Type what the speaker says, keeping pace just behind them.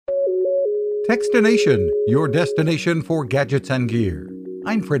Techstination, your destination for gadgets and gear.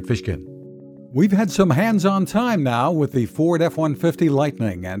 I'm Fred Fishkin. We've had some hands-on time now with the Ford F-150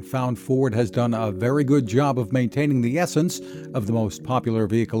 Lightning and found Ford has done a very good job of maintaining the essence of the most popular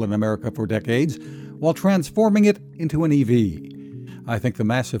vehicle in America for decades while transforming it into an EV. I think the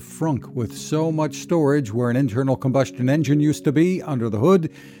massive frunk with so much storage where an internal combustion engine used to be under the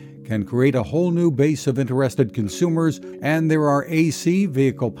hood can create a whole new base of interested consumers, and there are AC,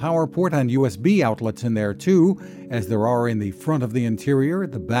 vehicle power port, and USB outlets in there too, as there are in the front of the interior,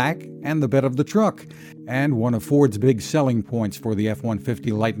 the back, and the bed of the truck. And one of Ford's big selling points for the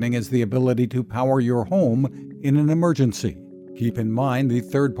F-150 Lightning is the ability to power your home in an emergency. Keep in mind the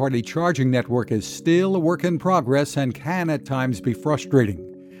third-party charging network is still a work in progress and can at times be frustrating.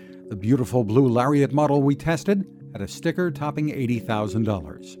 The beautiful blue Lariat model we tested had a sticker topping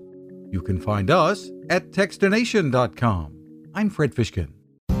 $80,000. You can find us at Techstination.com. I'm Fred Fishkin.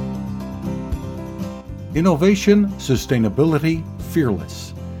 Innovation, sustainability,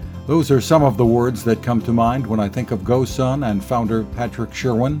 fearless. Those are some of the words that come to mind when I think of GoSun and founder Patrick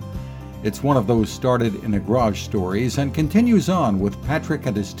Sherwin. It's one of those started in a garage stories and continues on with Patrick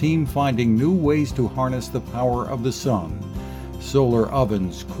and his team finding new ways to harness the power of the sun. Solar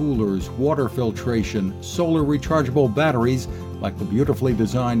ovens, coolers, water filtration, solar rechargeable batteries like the beautifully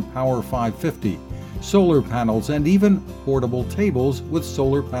designed Power 550, solar panels, and even portable tables with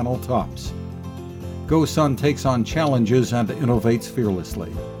solar panel tops. GoSun takes on challenges and innovates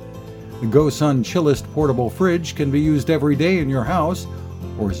fearlessly. The GoSun Chillest portable fridge can be used every day in your house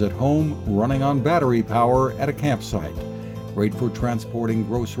or is at home running on battery power at a campsite. Great for transporting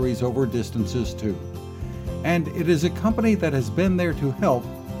groceries over distances too. And it is a company that has been there to help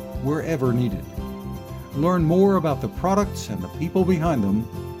wherever needed. Learn more about the products and the people behind them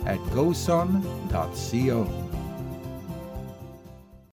at gosun.co.